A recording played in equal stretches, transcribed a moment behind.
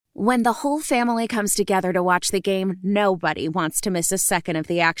When the whole family comes together to watch the game, nobody wants to miss a second of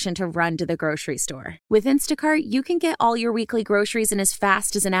the action to run to the grocery store. With Instacart, you can get all your weekly groceries in as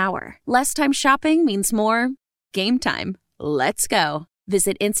fast as an hour. Less time shopping means more game time. Let's go.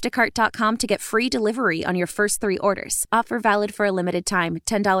 Visit instacart.com to get free delivery on your first 3 orders. Offer valid for a limited time.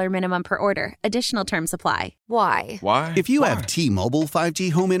 $10 minimum per order. Additional terms apply. Why? If you have T-Mobile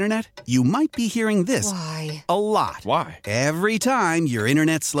 5G home internet, you might be hearing this Why? a lot. Every time your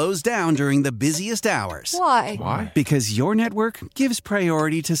internet slows down during the busiest hours. Why? Because your network gives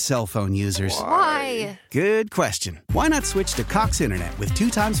priority to cell phone users. Why? Good question. Why not switch to Cox Internet with 2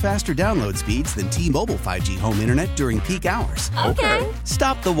 times faster download speeds than T-Mobile 5G home internet during peak hours? Okay.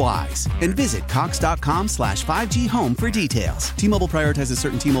 Stop the whys and visit cox.com/5G home for details. T-Mobile prioritizes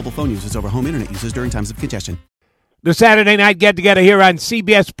certain T-Mobile phone users over home internet users during times of congestion. The Saturday night get-together here on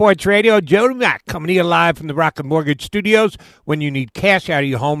CBS Sports Radio. Jody Mack coming to you live from the Rocket Mortgage Studios. When you need cash out of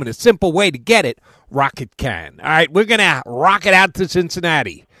your home and a simple way to get it, Rocket can. All right, we're going to rock it out to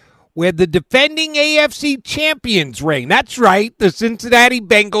Cincinnati, where the defending AFC champions reign. That's right, the Cincinnati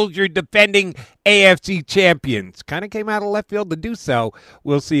Bengals, your defending AFC champions. Kind of came out of left field to do so.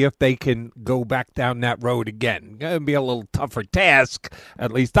 We'll see if they can go back down that road again. Going to be a little tougher task.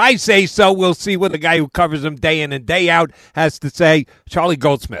 At least I say so. We'll see what the guy who covers them day in and day out has to say. Charlie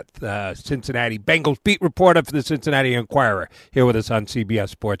Goldsmith, Cincinnati Bengals beat reporter for the Cincinnati Enquirer, here with us on CBS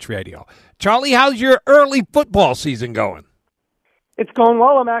Sports Radio. Charlie, how's your early football season going? It's going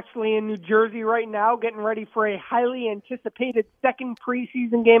well. I'm actually in New Jersey right now getting ready for a highly anticipated second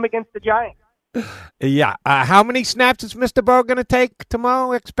preseason game against the Giants. Yeah. How many snaps is Mr. Burrow going to take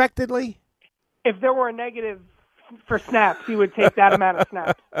tomorrow, expectedly? If there were a negative for snaps, he would take that amount of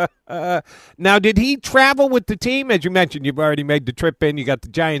snaps. Now, did he travel with the team? As you mentioned, you've already made the trip in. You got the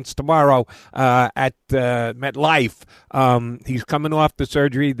Giants tomorrow at MetLife. He's coming off the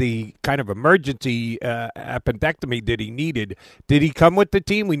surgery, the kind of emergency appendectomy that he needed. Did he come with the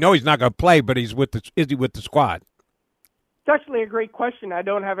team? We know he's not going to play, but is he with the squad? It's actually a great question. I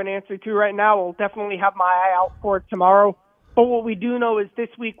don't have an answer to right now. I'll definitely have my eye out for it tomorrow. But what we do know is this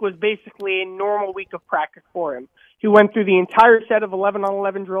week was basically a normal week of practice for him. He went through the entire set of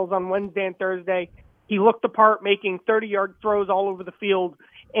 11-on-11 drills on Wednesday and Thursday. He looked the part, making 30-yard throws all over the field.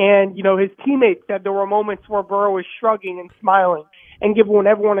 And, his teammates said there were moments where Burrow was shrugging and smiling and giving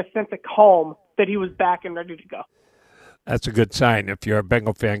everyone a sense of calm that he was back and ready to go. That's a good sign if you're a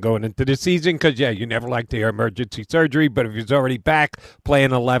Bengal fan going into the season because, you never like to hear emergency surgery, but if he's already back playing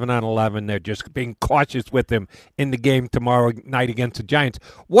 11-on-11, they're just being cautious with him in the game tomorrow night against the Giants.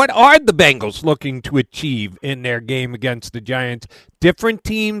 What are the Bengals looking to achieve in their game against the Giants? Different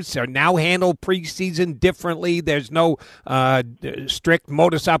teams are now handled preseason differently. There's no strict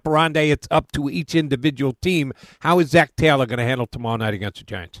modus operandi. It's up to each individual team. How is Zach Taylor going to handle tomorrow night against the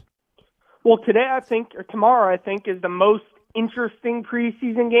Giants? Well, tomorrow, I think, is the most interesting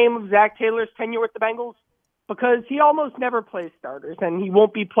preseason game of Zach Taylor's tenure with the Bengals because he almost never plays starters, and he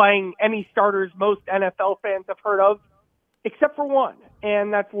won't be playing any starters most NFL fans have heard of, except for one,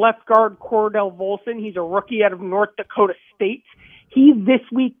 and that's left guard Cordell Volson. He's a rookie out of North Dakota State. He, this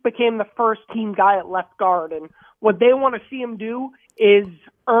week, became the first-team guy at left guard, and what they want to see him do is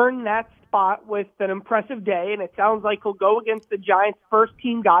earn that spot with an impressive day, and it sounds like he'll go against the Giants'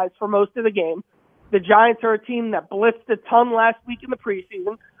 first-team guys for most of the game. The Giants are a team that blitzed a ton last week in the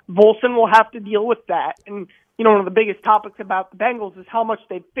preseason. Volson will have to deal with that. And, one of the biggest topics about the Bengals is how much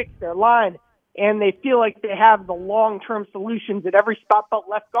they've fixed their line, and they feel like they have the long-term solutions at every spot but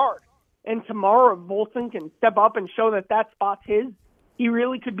left guard. And tomorrow, if Volson can step up and show that that spot's his, he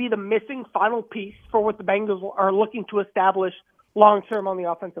really could be the missing final piece for what the Bengals are looking to establish long-term on the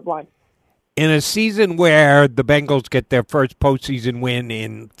offensive line. In a season where the Bengals get their first postseason win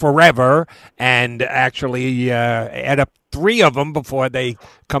in forever and actually add up 3 of them before they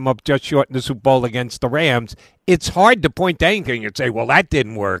come up just short in the Super Bowl against the Rams, it's hard to point to anything and say, well, that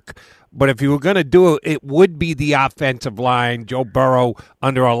didn't work. But if you were going to do it, it would be the offensive line. Joe Burrow,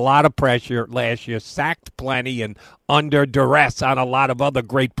 under a lot of pressure last year, sacked plenty and under duress on a lot of other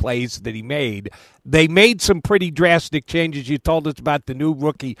great plays that he made. They made some pretty drastic changes. You told us about the new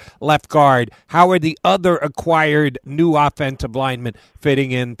rookie left guard. How are the other acquired new offensive linemen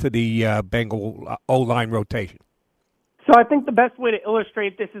fitting into the Bengal O-line rotation? So I think the best way to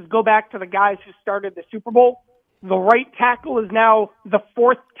illustrate this is go back to the guys who started the Super Bowl. The right tackle is now the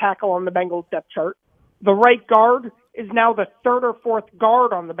 4th tackle on the Bengals depth chart. The right guard is now the 3rd or 4th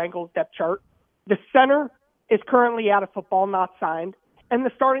guard on the Bengals depth chart. The center is currently out of football, not signed. And the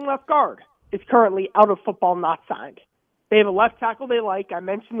starting left guard is currently out of football, not signed. They have a left tackle they like. I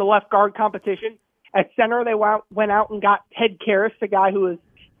mentioned the left guard competition. At center, they went out and got Ted Karras, a guy who was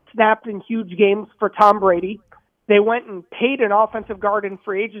snapped in huge games for Tom Brady. They went and paid an offensive guard in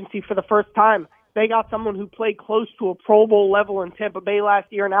free agency for the first time. They got someone who played close to a Pro Bowl level in Tampa Bay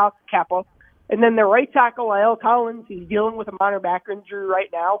last year in Alex Kappa. And then their right tackle, La'el Collins, he's dealing with a minor back injury right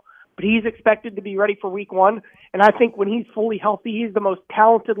now, but he's expected to be ready for week 1. And I think when he's fully healthy, he's the most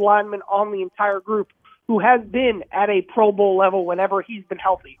talented lineman on the entire group who has been at a Pro Bowl level whenever he's been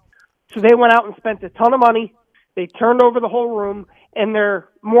healthy. So they went out and spent a ton of money. They turned over the whole room, and they're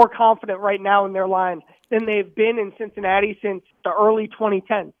more confident right now in their line than they've been in Cincinnati since the early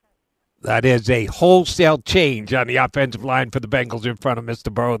 2010s. That is a wholesale change on the offensive line for the Bengals in front of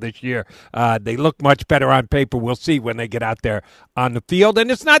Mr. Burrow this year. They look much better on paper. We'll see when they get out there on the field.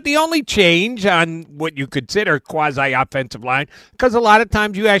 And it's not the only change on what you consider quasi-offensive line, because a lot of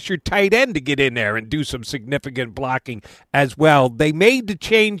times you ask your tight end to get in there and do some significant blocking as well. They made the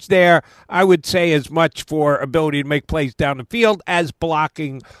change there, I would say, as much for ability to make plays down the field as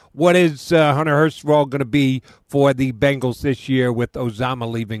blocking. What is Hunter Hurst's role going to be for the Bengals this year with Uzomah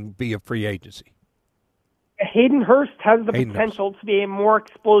leaving via free agency? Hayden Hurst has the potential to be a more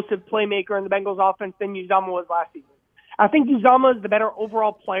explosive playmaker in the Bengals offense than Uzomah was last season. I think Uzomah is the better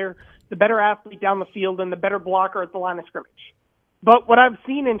overall player, the better athlete down the field, and the better blocker at the line of scrimmage. But what I've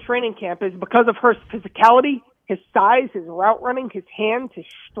seen in training camp is because of Hurst's physicality, his size, his route running, his hands, his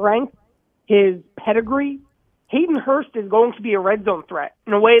strength, his pedigree, Hayden Hurst is going to be a red zone threat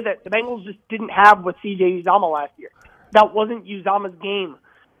in a way that the Bengals just didn't have with C.J. Uzomah last year. That wasn't Uzomah's game.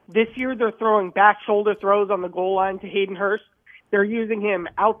 This year they're throwing back shoulder throws on the goal line to Hayden Hurst. They're using him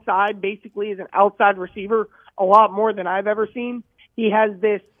outside, basically as an outside receiver, a lot more than I've ever seen. He has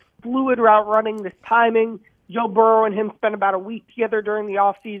this fluid route running, this timing. Joe Burrow and him spent about a week together during the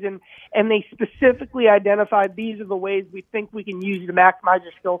offseason, and they specifically identified these are the ways we think we can use you to maximize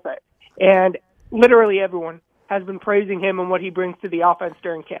your skill set. And literally everyone has been praising him and what he brings to the offense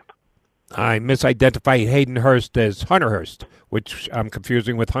during camp. I misidentified Hayden Hurst as Hunter Hurst, which I'm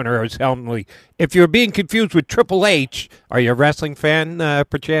confusing with Hunter Hurst Helmsley. If you're being confused with Triple H, are you a wrestling fan,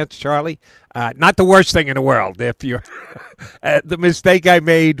 perchance, Charlie? Not the worst thing in the world. If you're the mistake I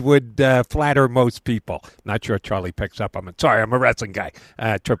made would flatter most people. Not sure Charlie picks up on it. Sorry, I'm a wrestling guy.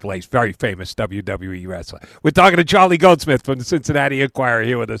 Triple H, very famous WWE wrestler. We're talking to Charlie Goldsmith from the Cincinnati Enquirer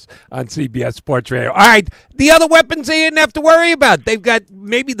here with us on CBS Sports Radio. All right, the other weapons they didn't have to worry about. They've got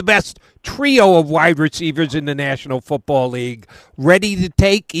maybe the best trio of wide receivers in the National Football League, ready to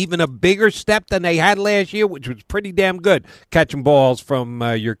take even a bigger step than they had last year, which was pretty damn good, catching balls from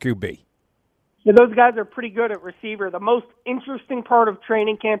your QB. Yeah, those guys are pretty good at receiver. The most interesting part of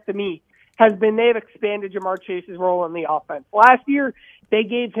training camp to me has been they've expanded Jamar Chase's role in the offense. Last year, they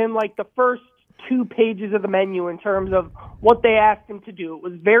gave him like the first 2 pages of the menu in terms of what they asked him to do. It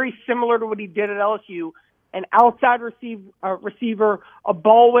was very similar to what he did at LSU, an outside receiver, a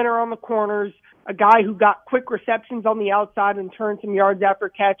ball winner on the corners, a guy who got quick receptions on the outside and turned some yards after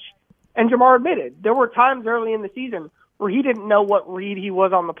catch. And Jamar admitted there were times early in the season where he didn't know what read he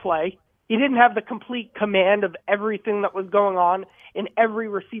was on the play. He didn't have the complete command of everything that was going on in every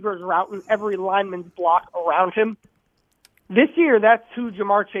receiver's route and every lineman's block around him. This year, that's who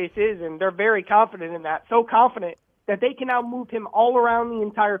Jamar Chase is, and they're very confident in that. So confident that they can now move him all around the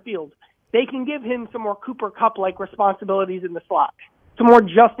entire field. They can give him some more Cooper Kupp-like responsibilities in the slot, some more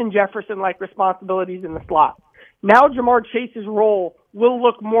Justin Jefferson-like responsibilities in the slot. Now Jamar Chase's role will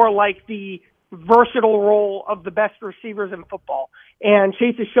look more like the versatile role of the best receivers in football. And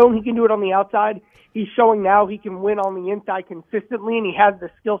Chase has shown he can do it on the outside. He's showing now he can win on the inside consistently, and he has the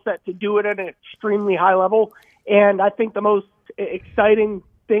skill set to do it at an extremely high level. And I think the most exciting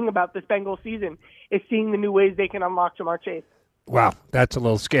thing about this Bengals season is seeing the new ways they can unlock Jamar Chase. Wow, that's a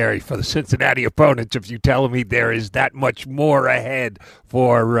little scary for the Cincinnati opponents if you tell me there is that much more ahead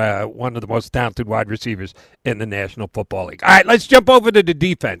for one of the most talented wide receivers in the National Football League. All right, let's jump over to the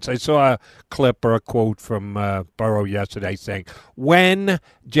defense. I saw a clip or a quote from Burrow yesterday saying, when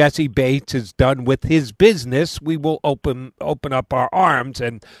Jesse Bates is done with his business, we will open up our arms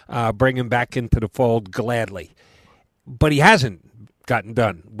and bring him back into the fold gladly. But he hasn't gotten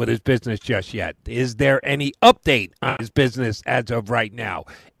done with his business just yet. Is there any update on his business as of right now?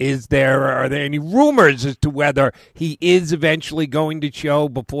 Are there any rumors as to whether he is eventually going to show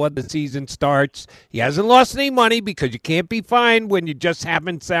before the season starts? He hasn't lost any money because you can't be fined when you just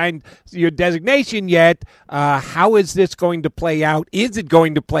haven't signed your designation yet. How is this going to play out? Is it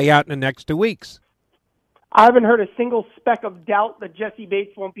going to play out in the next 2 weeks? I haven't heard a single speck of doubt that Jesse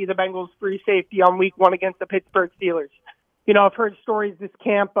Bates won't be the Bengals' free safety on week 1 against the Pittsburgh Steelers. You know, I've heard stories this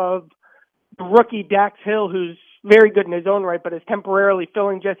camp of the rookie Dax Hill, who's very good in his own right, but is temporarily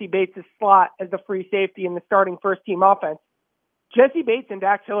filling Jesse Bates' slot as the free safety in the starting first-team offense. Jesse Bates and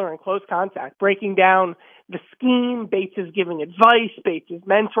Dax Hill are in close contact, breaking down the scheme. Bates is giving advice. Bates is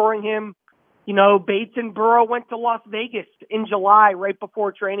mentoring him. You know, Bates and Burrow went to Las Vegas in July right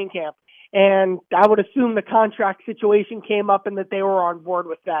before training camp. And I would assume the contract situation came up and that they were on board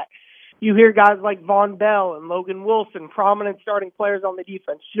with that. You hear guys like Von Bell and Logan Wilson, prominent starting players on the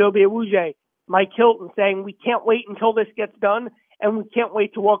defense, Chidobe Awuzie, Mike Hilton, saying we can't wait until this gets done and we can't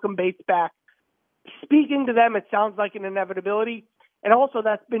wait to welcome Bates back. Speaking to them, it sounds like an inevitability. And also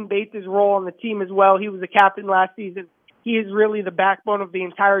that's been Bates' role on the team as well. He was the captain last season. He is really the backbone of the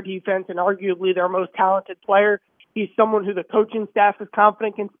entire defense and arguably their most talented player. He's someone who the coaching staff is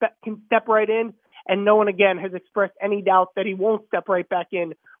confident can step right in, and no one, again, has expressed any doubt that he won't step right back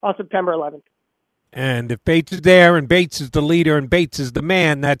in on September 11th. And if Bates is there and Bates is the leader and Bates is the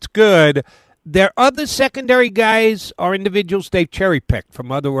man, that's good. There are other secondary guys or individuals they've cherry-picked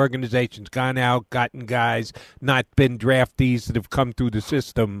from other organizations, gone out, gotten guys, not been draftees that have come through the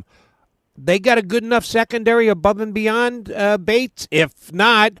system. They got a good enough secondary above and beyond Bates? If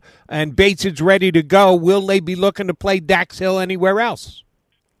not, and Bates is ready to go, will they be looking to play Dax Hill anywhere else?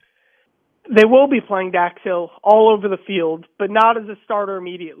 They will be playing Dax Hill all over the field, but not as a starter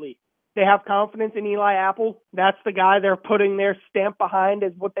immediately. They have confidence in Eli Apple. That's the guy they're putting their stamp behind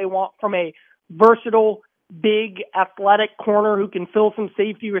as what they want from a versatile, big, athletic corner who can fill some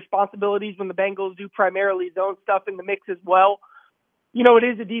safety responsibilities when the Bengals do primarily zone stuff in the mix as well. You know, it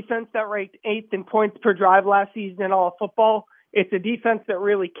is a defense that ranked 8th in points per drive last season in all of football. It's a defense that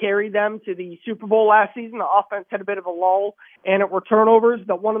really carried them to the Super Bowl last season. The offense had a bit of a lull, and it were turnovers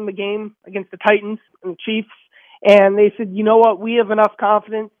that won them the game against the Titans and the Chiefs. And they said, you know what, we have enough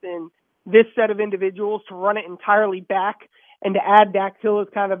confidence in this set of individuals to run it entirely back and to add Dax Hill as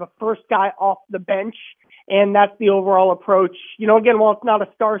kind of a first guy off the bench. And that's the overall approach. You know, again, while it's not a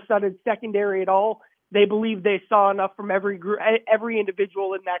star-studded secondary at all, they believe they saw enough from every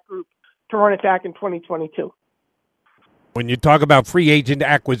individual in that group to run it back in 2022. When you talk about free agent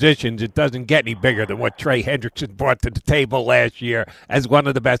acquisitions, it doesn't get any bigger than what Trey Hendrickson brought to the table last year as one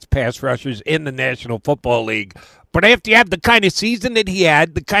of the best pass rushers in the National Football League. But after you have the kind of season that he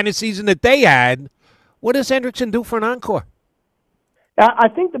had, the kind of season that they had, what does Hendrickson do for an encore? I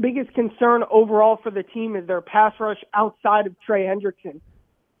think the biggest concern overall for the team is their pass rush outside of Trey Hendrickson.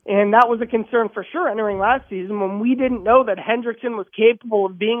 And that was a concern for sure entering last season when we didn't know that Hendrickson was capable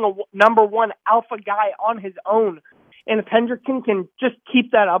of being a number one alpha guy on his own. And if Hendrickson can just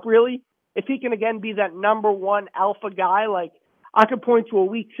keep that up, really, if he can again be that number one alpha guy, like I could point to a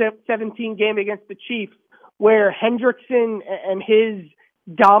Week 17 game against the Chiefs where Hendrickson and his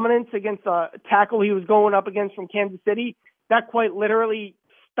dominance against a tackle he was going up against from Kansas City, that quite literally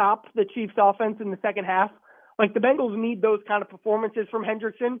stopped the Chiefs' offense in the second half. Like, the Bengals need those kind of performances from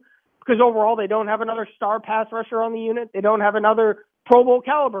Hendrickson because overall they don't have another star pass rusher on the unit. They don't have another Pro Bowl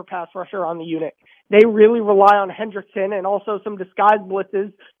caliber pass rusher on the unit. They really rely on Hendrickson and also some disguise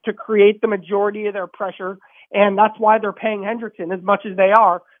blitzes to create the majority of their pressure, and that's why they're paying Hendrickson as much as they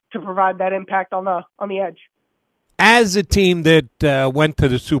are to provide that impact on the edge. As a team that went to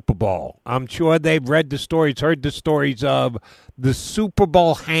the Super Bowl, I'm sure they've read the stories, heard the stories of the Super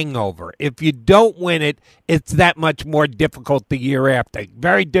Bowl hangover. If you don't win it, it's that much more difficult the year after.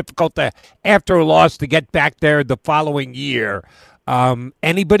 Very difficult after a loss to get back there the following year.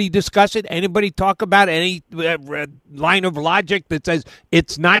 Anybody discuss it? Anybody talk about any line of logic that says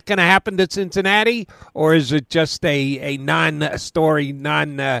it's not going to happen to Cincinnati? Or is it just a non-story,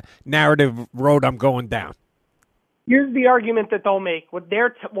 non-narrative road I'm going down? Here's the argument that they'll make. What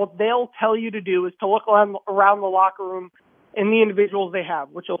they'll tell you to do is to look around the locker room and the individuals they have.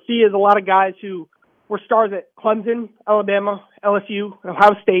 What you'll see is a lot of guys who were stars at Clemson, Alabama, LSU,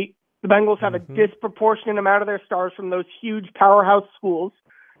 Ohio State. The Bengals have a disproportionate amount of their stars from those huge powerhouse schools.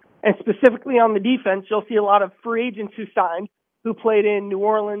 And specifically on the defense, you'll see a lot of free agents who signed, who played in New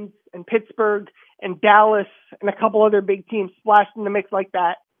Orleans and Pittsburgh and Dallas and a couple other big teams splashed in the mix like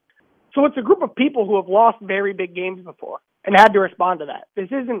that. So it's a group of people who have lost very big games before and had to respond to that. This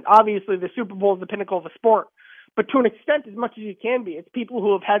isn't obviously the Super Bowl is the pinnacle of the sport, but to an extent, as much as you can be, it's people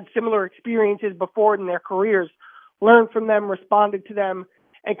who have had similar experiences before in their careers, learned from them, responded to them,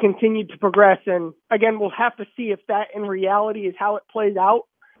 and continued to progress. And again, we'll have to see if that in reality is how it plays out.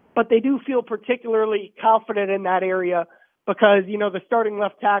 But they do feel particularly confident in that area because, you know, the starting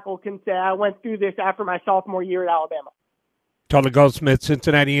left tackle can say, I went through this after my sophomore year at Alabama. Jody Goldsmith,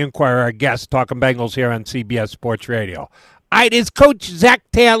 Cincinnati Enquirer, our guest, talking Bengals here on CBS Sports Radio. All right, is Coach Zach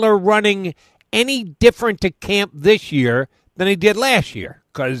Taylor running any different to camp this year than he did last year?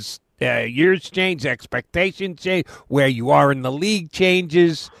 Because years change, expectations change, where you are in the league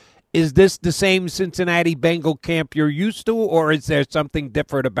changes. Is this the same Cincinnati Bengal camp you're used to, or is there something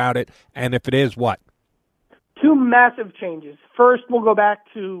different about it? And if it is, what? Two massive changes. First, we'll go back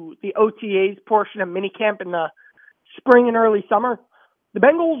to the OTAs portion of minicamp in the spring and early summer. The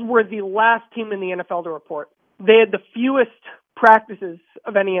Bengals were the last team in the NFL to report. They had the fewest practices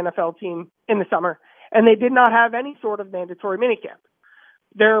of any NFL team in the summer, and they did not have any sort of mandatory minicamp.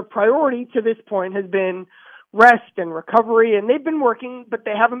 Their priority to this point has been rest and recovery, and they've been working, but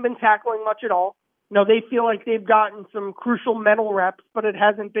they haven't been tackling much at all. They feel like they've gotten some crucial mental reps, but it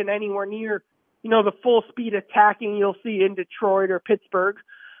hasn't been anywhere near the full speed attacking you'll see in Detroit or Pittsburgh.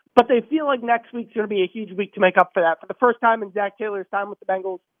 But they feel like next week's going to be a huge week to make up for that. For the first time in Zach Taylor's time with the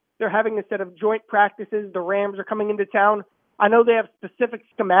Bengals, they're having a set of joint practices. The Rams are coming into town. I know they have specific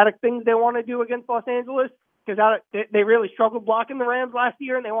schematic things they want to do against Los Angeles because they really struggled blocking the Rams last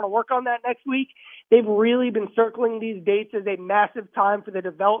year, and they want to work on that next week. They've really been circling these dates as a massive time for the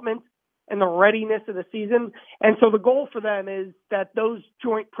development and the readiness of the season. And so the goal for them is that those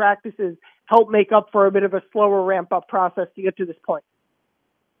joint practices help make up for a bit of a slower ramp-up process to get to this point.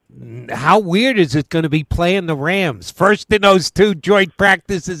 How weird is it going to be playing the Rams? First in those two joint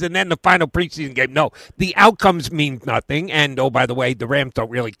practices and then the final preseason game. No, the outcomes mean nothing. And, oh, by the way, the Rams don't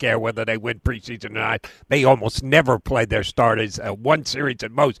really care whether they win preseason or not. They almost never play their starters, one series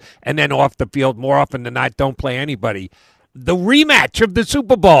at most, and then off the field more often than not don't play anybody. The rematch of the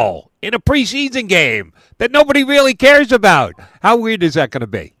Super Bowl in a preseason game that nobody really cares about. How weird is that going to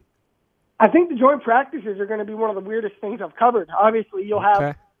be? I think the joint practices are going to be one of the weirdest things I've covered. Obviously, you'll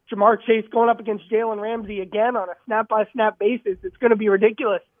have Jamar Chase going up against Jalen Ramsey again on a snap-by-snap basis. It's going to be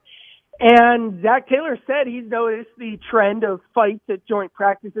ridiculous. And Zach Taylor said he's noticed the trend of fights at joint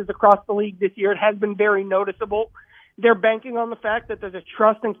practices across the league this year. It has been very noticeable. They're banking on the fact that there's a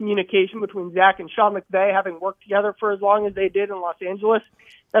trust and communication between Zach and Sean McVay, having worked together for as long as they did in Los Angeles,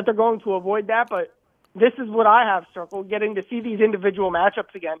 that they're going to avoid that. But this is what I have circled, getting to see these individual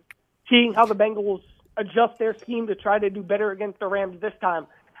matchups again, seeing how the Bengals adjust their scheme to try to do better against the Rams this time.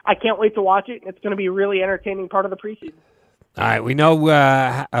 I can't wait to watch it, and it's going to be a really entertaining part of the preseason. All right, we know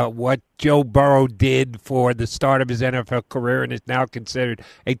what Joe Burrow did for the start of his NFL career and is now considered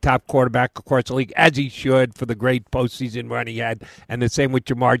a top quarterback across the league, as he should, for the great postseason run he had. And the same with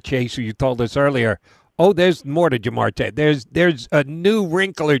Jamar Chase, who you told us earlier. Oh, there's more to Jamar Chase. There's a new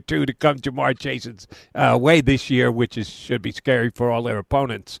wrinkle or two to come Jamar Chase's way this year, which should be scary for all their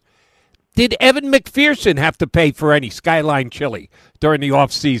opponents. Did Evan McPherson have to pay for any Skyline chili during the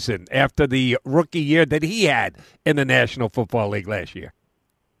offseason after the rookie year that he had in the National Football League last year?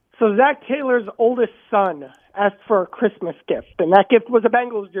 So Zach Taylor's oldest son asked for a Christmas gift, and that gift was a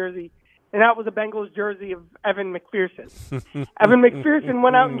Bengals jersey, and that was a Bengals jersey of Evan McPherson. Evan McPherson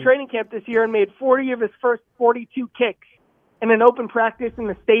went out in training camp this year and made 40 of his first 42 kicks in an open practice in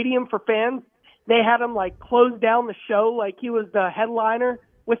the stadium for fans. They had him, close down the show like he was the headliner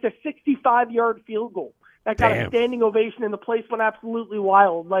with a 65-yard field goal. That got a standing ovation, and the place went absolutely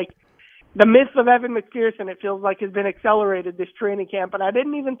wild. The myth of Evan McPherson, it feels like, has been accelerated this training camp, and I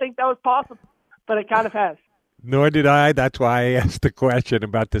didn't even think that was possible, but it kind of has. Nor did I. That's why I asked the question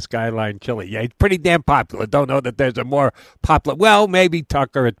about the Skyline chili. Yeah, it's pretty damn popular. Don't know that there's a more popular. Well, maybe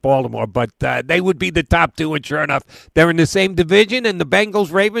Tucker at Baltimore, but they would be the top two, and sure enough, they're in the same division, and the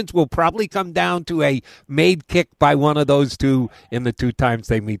Bengals-Ravens will probably come down to a made kick by one of those two in the two times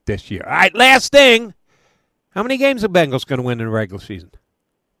they meet this year. All right, last thing. How many games are Bengals going to win in the regular season?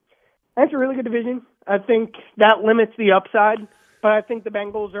 That's a really good division. I think that limits the upside, but I think the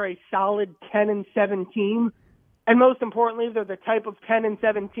Bengals are a solid 10-7 team. And most importantly, they're the type of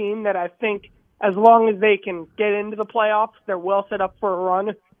 10-7 team that I think as long as they can get into the playoffs, they're well set up for a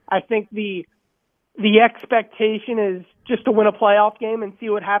run. I think the expectation is just to win a playoff game and see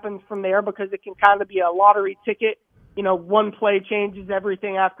what happens from there, because it can kind of be a lottery ticket. One play changes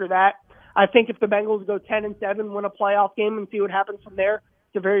everything after that. I think if the Bengals go 10-7, win a playoff game, and see what happens from there,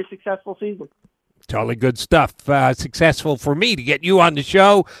 it's a very successful season. Totally good stuff. Successful for me to get you on the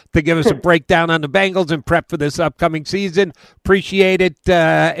show to give us a breakdown on the Bengals and prep for this upcoming season. Appreciate it.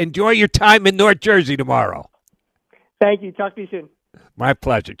 Enjoy your time in North Jersey tomorrow. Thank you. Talk to you soon. My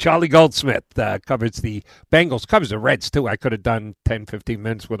pleasure. Charlie Goldsmith covers the Bengals, covers the Reds, too. I could have done 10, 15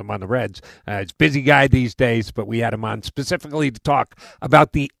 minutes with him on the Reds. He's a busy guy these days, but we had him on specifically to talk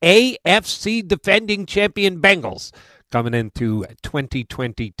about the AFC defending champion Bengals coming into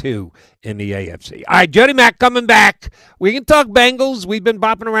 2022 in the AFC. All right, Jody Mack coming back. We can talk Bengals. We've been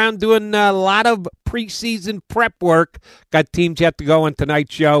bopping around doing a lot of preseason prep work. Got teams yet to go on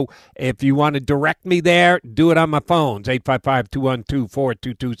tonight's show. If you want to direct me there, do it on my phones,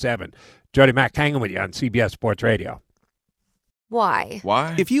 855-212-4227. Jody Mack hanging with you on CBS Sports Radio. Why?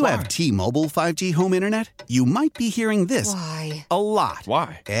 Why? If you have T-Mobile 5G home internet, you might be hearing this Why? a lot.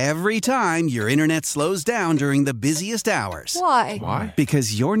 Why? Every time your internet slows down during the busiest hours. Why? Why?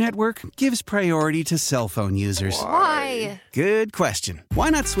 Because your network gives priority to cell phone users. Why? Good question. Why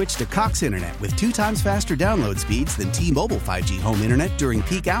not switch to Cox Internet with 2 times faster download speeds than T-Mobile 5G home internet during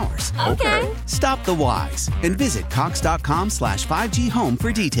peak hours? Okay. Stop the whys and visit cox.com/5G home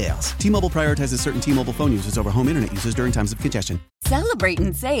for details. T-Mobile prioritizes certain T-Mobile phone users over home internet users during times of congestion. Celebrate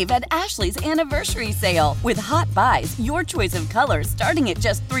and save at Ashley's Anniversary Sale. With Hot Buys, your choice of colors starting at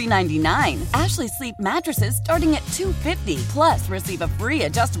just $3.99. Ashley Sleep mattresses starting at $2.50. Plus, receive a free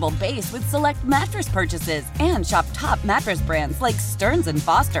adjustable base with select mattress purchases. And shop top mattress brands like Stearns &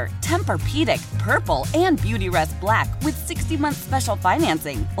 Foster, Tempur-Pedic, Purple, and Beautyrest Black with 60-month special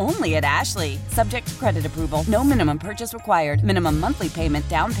financing. Only at Ashley. Subject to credit approval. No minimum purchase required. Minimum monthly payment,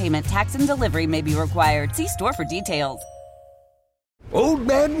 down payment, tax, and delivery may be required. See store for details. Old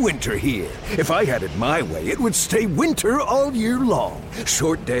Man Winter here. If I had it my way, it would stay winter all year long.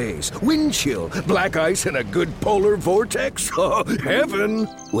 Short days, wind chill, black ice, and a good polar vortex. Oh, heaven!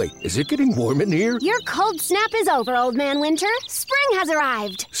 Wait, is it getting warm in here? Your cold snap is over, Old Man Winter. Spring has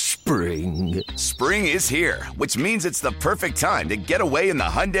arrived. Spring. Spring is here, which means it's the perfect time to get away in the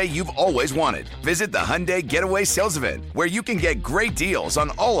Hyundai you've always wanted. Visit the Hyundai Getaway Sales Event, where you can get great deals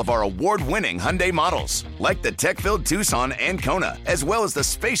on all of our award-winning Hyundai models, like the tech-filled Tucson and Kona, as well as the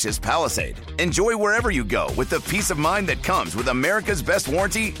spacious Palisade. Enjoy wherever you go with the peace of mind that comes with America's best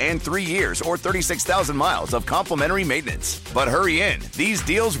warranty and 3 years or 36,000 miles of complimentary maintenance. But hurry in, these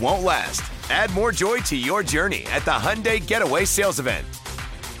deals won't last. Add more joy to your journey at the Hyundai Getaway Sales Event.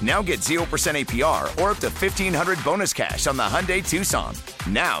 Now get 0% APR or up to $1,500 bonus cash on the Hyundai Tucson.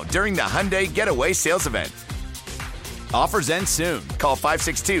 Now, during the Hyundai Getaway Sales Event. Offers end soon. Call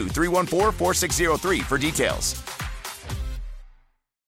 562-314-4603 for details.